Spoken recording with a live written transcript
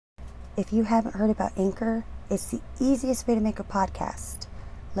If you haven't heard about Anchor, it's the easiest way to make a podcast.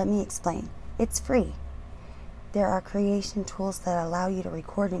 Let me explain. It's free. There are creation tools that allow you to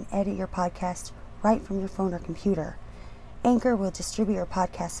record and edit your podcast right from your phone or computer. Anchor will distribute your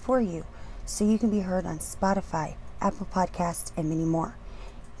podcast for you so you can be heard on Spotify, Apple Podcasts, and many more.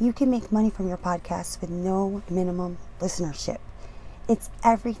 You can make money from your podcast with no minimum listenership. It's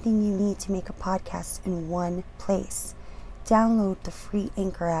everything you need to make a podcast in one place. Download the free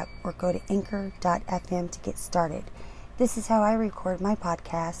Anchor app or go to anchor.fm to get started. This is how I record my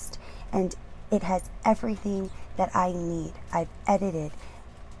podcast, and it has everything that I need. I've edited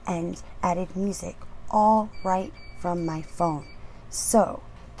and added music all right from my phone. So,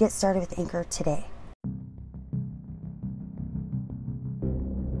 get started with Anchor today.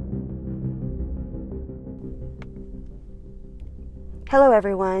 Hello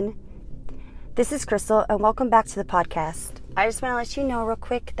everyone, this is Crystal and welcome back to the podcast. I just want to let you know real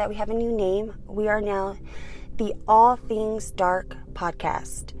quick that we have a new name. We are now the All Things Dark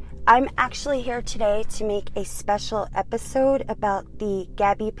Podcast. I'm actually here today to make a special episode about the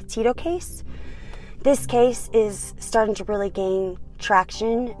Gabby Petito case. This case is starting to really gain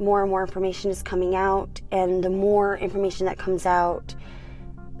traction. More and more information is coming out, and the more information that comes out,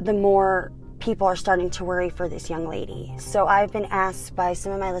 the more people are starting to worry for this young lady. So I've been asked by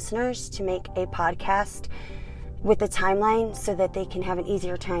some of my listeners to make a podcast with a timeline so that they can have an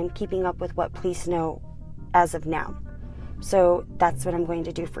easier time keeping up with what police know as of now. So that's what I'm going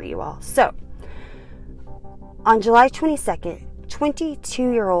to do for you all. So on July 22nd,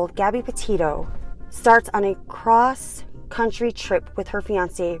 22-year-old Gabby Petito starts on a cross-country trip with her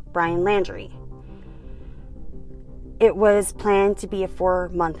fiance, Brian Landry. It was planned to be a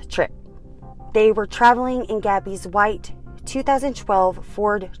 4-month trip. They were traveling in Gabby's white 2012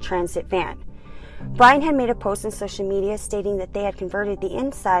 Ford Transit van. Brian had made a post on social media stating that they had converted the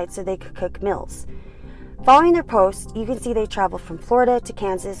inside so they could cook meals. Following their post, you can see they traveled from Florida to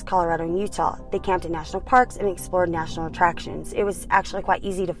Kansas, Colorado, and Utah. They camped in national parks and explored national attractions. It was actually quite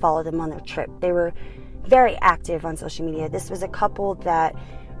easy to follow them on their trip. They were very active on social media. This was a couple that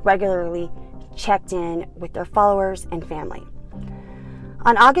regularly checked in with their followers and family.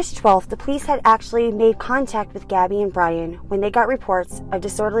 On August 12th, the police had actually made contact with Gabby and Brian when they got reports of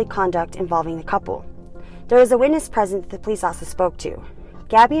disorderly conduct involving the couple. There was a witness present that the police also spoke to.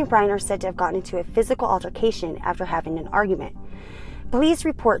 Gabby and Brian are said to have gotten into a physical altercation after having an argument. Police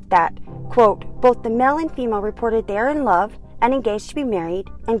report that, quote, both the male and female reported they are in love and engaged to be married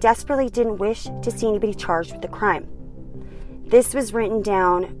and desperately didn't wish to see anybody charged with the crime. This was written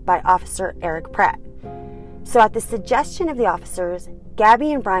down by Officer Eric Pratt. So at the suggestion of the officers,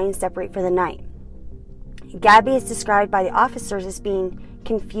 Gabby and Brian separate for the night. Gabby is described by the officers as being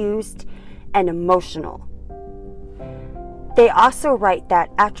confused and emotional. They also write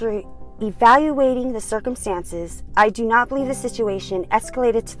that after evaluating the circumstances, I do not believe the situation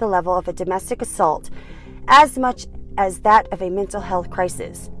escalated to the level of a domestic assault as much as that of a mental health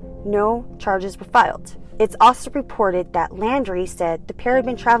crisis. No charges were filed. It's also reported that Landry said the pair had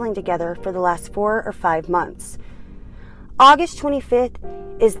been traveling together for the last 4 or 5 months. August 25th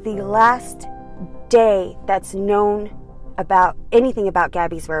is the last day that's known about anything about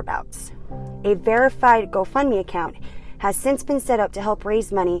Gabby's whereabouts. A verified GoFundMe account has since been set up to help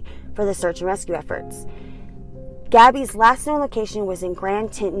raise money for the search and rescue efforts. Gabby's last known location was in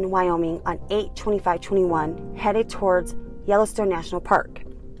Grand Teton, Wyoming on 8/25/21, headed towards Yellowstone National Park.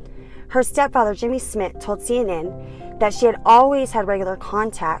 Her stepfather, Jimmy Smith, told CNN that she had always had regular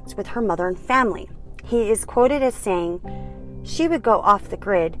contact with her mother and family. He is quoted as saying she would go off the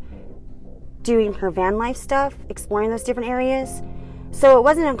grid doing her van life stuff, exploring those different areas. So it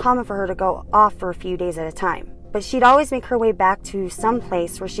wasn't uncommon for her to go off for a few days at a time. But she'd always make her way back to some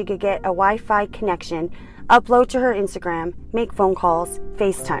place where she could get a Wi-Fi connection, upload to her Instagram, make phone calls,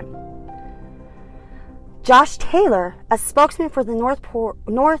 FaceTime. Josh Taylor, a spokesman for the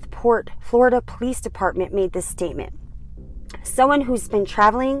Northport, Florida Police Department, made this statement. Someone who's been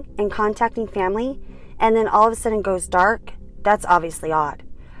traveling and contacting family and then all of a sudden goes dark, that's obviously odd.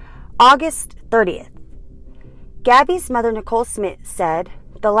 August 30th. Gabby's mother, Nicole Smith, said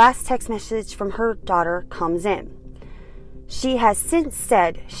the last text message from her daughter comes in. She has since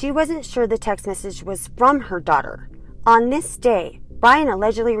said she wasn't sure the text message was from her daughter. On this day, Brian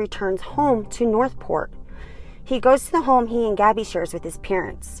allegedly returns home to Northport. He goes to the home he and Gabby shares with his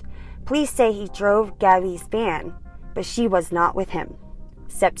parents. Police say he drove Gabby's van, but she was not with him.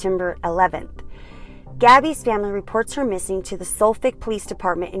 September 11th. Gabby's family reports her missing to the Suffolk Police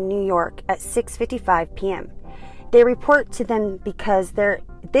Department in New York at 6:55 p.m. They report to them because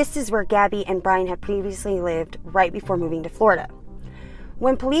this is where Gabby and Brian had previously lived right before moving to Florida.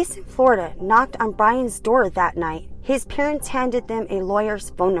 When police in Florida knocked on Brian's door that night, his parents handed them a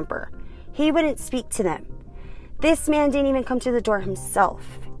lawyer's phone number. He wouldn't speak to them. This man didn't even come to the door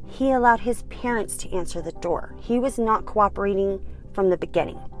himself. He allowed his parents to answer the door. He was not cooperating from the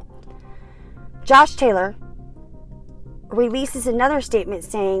beginning. Josh Taylor releases another statement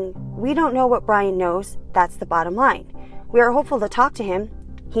saying, "We don't know what Brian knows. That's the bottom line. We are hopeful to talk to him.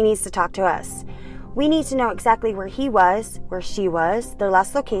 He needs to talk to us. We need to know exactly where he was, where she was, their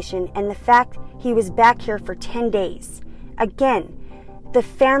last location, and the fact he was back here for 10 days. Again, the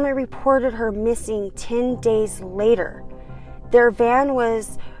family reported her missing 10 days later. Their van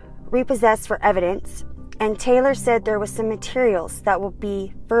was repossessed for evidence, and Taylor said there was some materials that will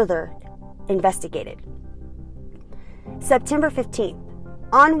be further investigated." September 15th.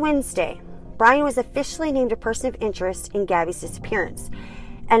 On Wednesday, Brian was officially named a person of interest in Gabby's disappearance,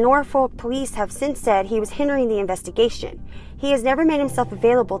 and Norfolk police have since said he was hindering the investigation. He has never made himself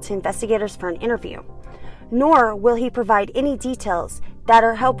available to investigators for an interview, nor will he provide any details that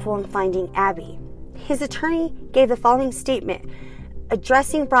are helpful in finding Abby. His attorney gave the following statement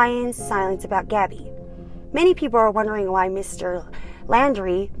addressing Brian's silence about Gabby. "Many people are wondering why Mr.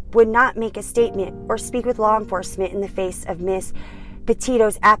 Landry would not make a statement or speak with law enforcement in the face of Miss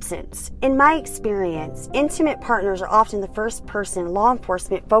Petito's absence. In my experience, intimate partners are often the first person law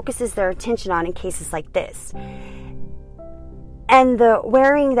enforcement focuses their attention on in cases like this. And the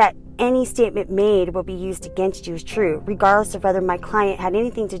worrying that any statement made will be used against you is true, regardless of whether my client had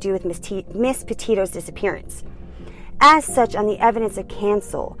anything to do with Miss Petito's disappearance. As such, on the evidence of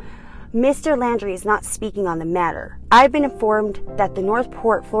cancel, Mr. Landry is not speaking on the matter. I've been informed that the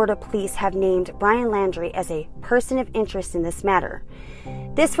Northport, Florida police have named Brian Landry as a person of interest in this matter.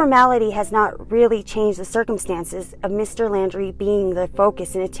 This formality has not really changed the circumstances of Mr. Landry being the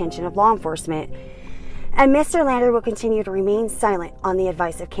focus and attention of law enforcement, and Mr. Landry will continue to remain silent on the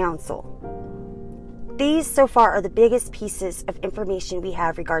advice of counsel." These so far are the biggest pieces of information we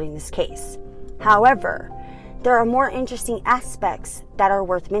have regarding this case. However, there are more interesting aspects that are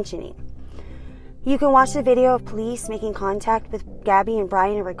worth mentioning. You can watch the video of police making contact with Gabby and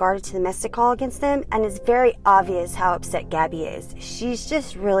Brian in regard to the domestic call against them, and it's very obvious how upset Gabby is. She's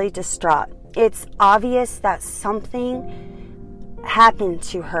just really distraught. It's obvious that something happened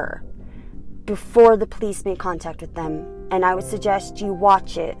to her before the police made contact with them, and I would suggest you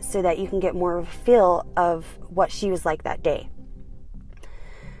watch it so that you can get more of a feel of what she was like that day.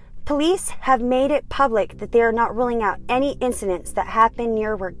 Police have made it public that they are not ruling out any incidents that happened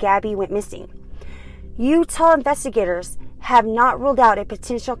near where Gabby went missing. Utah investigators have not ruled out a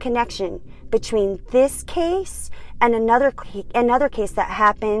potential connection between this case and another case that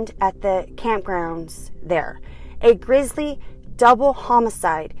happened at the campgrounds there. A grisly double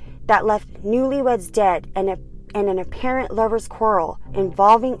homicide that left newlyweds dead and an apparent lover's quarrel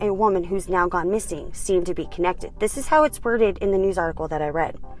involving a woman who's now gone missing seem to be connected. This is how it's worded in the news article that I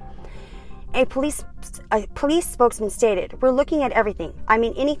read. A police spokesman stated, "We're looking at everything. I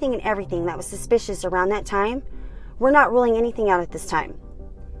mean anything and everything that was suspicious around that time. We're not ruling anything out at this time.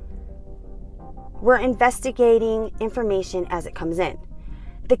 We're investigating information as it comes in."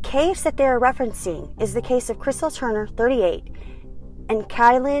 The case that they are referencing is the case of Crystal Turner, 38, and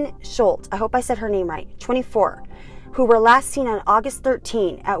Kylan Schultz, I hope I said her name right, 24, who were last seen on August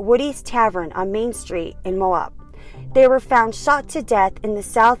 13 at Woody's Tavern on Main Street in Moab. They were found shot to death in the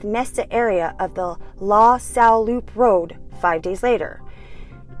South Mesa area of the La Salle Loop Road 5 days later.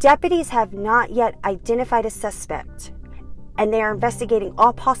 Deputies have not yet identified a suspect, and they are investigating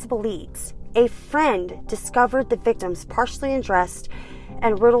all possible leads. A friend discovered the victims partially undressed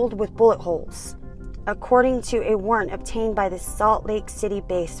and riddled with bullet holes, according to a warrant obtained by the Salt Lake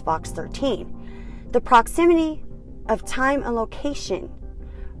City-based Fox 13. The proximity of time and location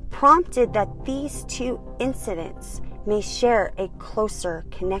prompted that these two incidents may share a closer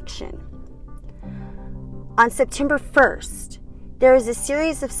connection. On September 1st, there is a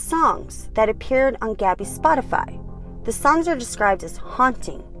series of songs that appeared on Gabby's Spotify. The songs are described as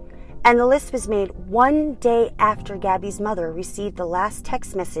haunting, and the list was made 1 day after Gabby's mother received the last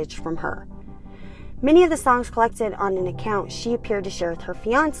text message from her. Many of the songs collected on an account she appeared to share with her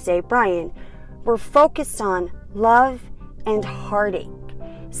fiancé, Brian, were focused on love and heartache.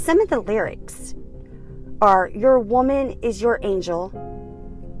 Some of the lyrics are, "Your woman is your angel,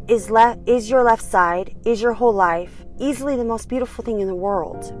 is your left side, is your whole life, easily the most beautiful thing in the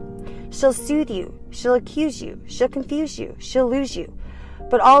world. She'll soothe you, she'll accuse you, she'll confuse you, she'll lose you,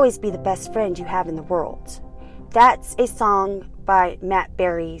 but always be the best friend you have in the world." That's a song by Matt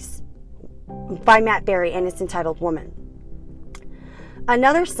Berry, and it's entitled "Woman."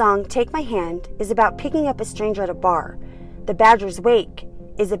 Another song, "Take My Hand," is about picking up a stranger at a bar. The Badgers wake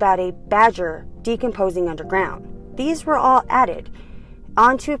is about a badger decomposing underground. These were all added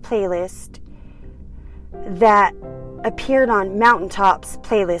onto a playlist that appeared on Mountaintop's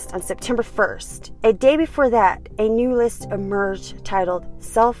playlist on September 1st. A day before that, a new list emerged titled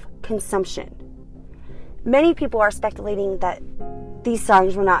Self-Consumption. Many people are speculating that these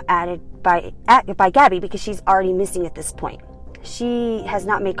songs were not added by Gabby because she's already missing at this point. She has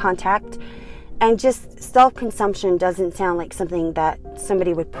not made contact, and just self-consumption doesn't sound like something that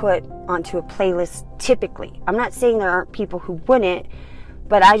somebody would put onto a playlist typically. I'm not saying there aren't people who wouldn't,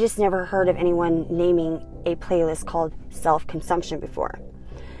 but I just never heard of anyone naming a playlist called Self-Consumption before.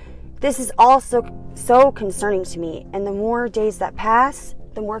 This is also so concerning to me, and the more days that pass,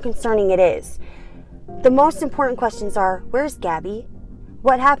 the more concerning it is. The most important questions are, where's Gabby?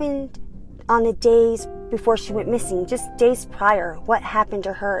 What happened on the days before she went missing, just days prior? What happened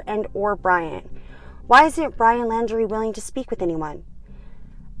to her and or Brian? Why isn't Brian Laundrie willing to speak with anyone?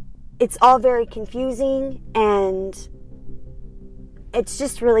 It's all very confusing, and it's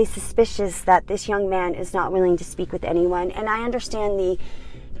just really suspicious that this young man is not willing to speak with anyone. And I understand the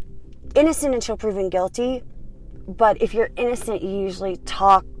innocent until proven guilty, but if you're innocent, you usually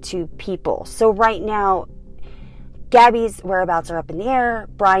talk to people. So right now, Gabby's whereabouts are up in the air.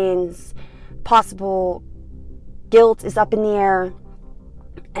 Brian's possible guilt is up in the air.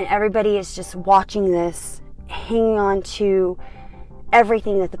 And everybody is just watching this, hanging on to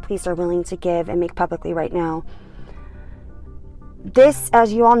everything that the police are willing to give and make publicly right now. This,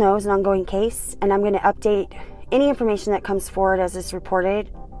 as you all know, is an ongoing case, and I'm going to update any information that comes forward as it's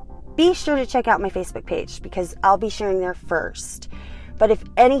reported. Be sure to check out my Facebook page because I'll be sharing there first. But if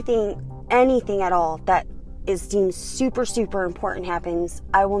anything at all that is deemed super, super important happens,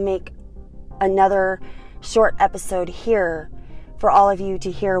 I will make another short episode here for all of you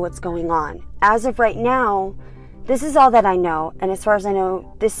to hear what's going on. As of right now, this is all that I know, and as far as I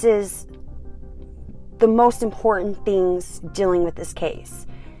know, this is the most important things dealing with this case.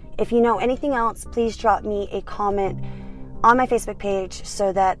 If you know anything else, please drop me a comment on my Facebook page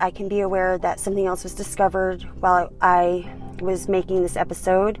so that I can be aware that something else was discovered while I was making this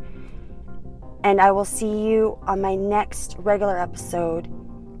episode. And I will see you on my next regular episode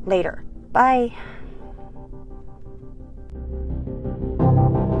later. Bye.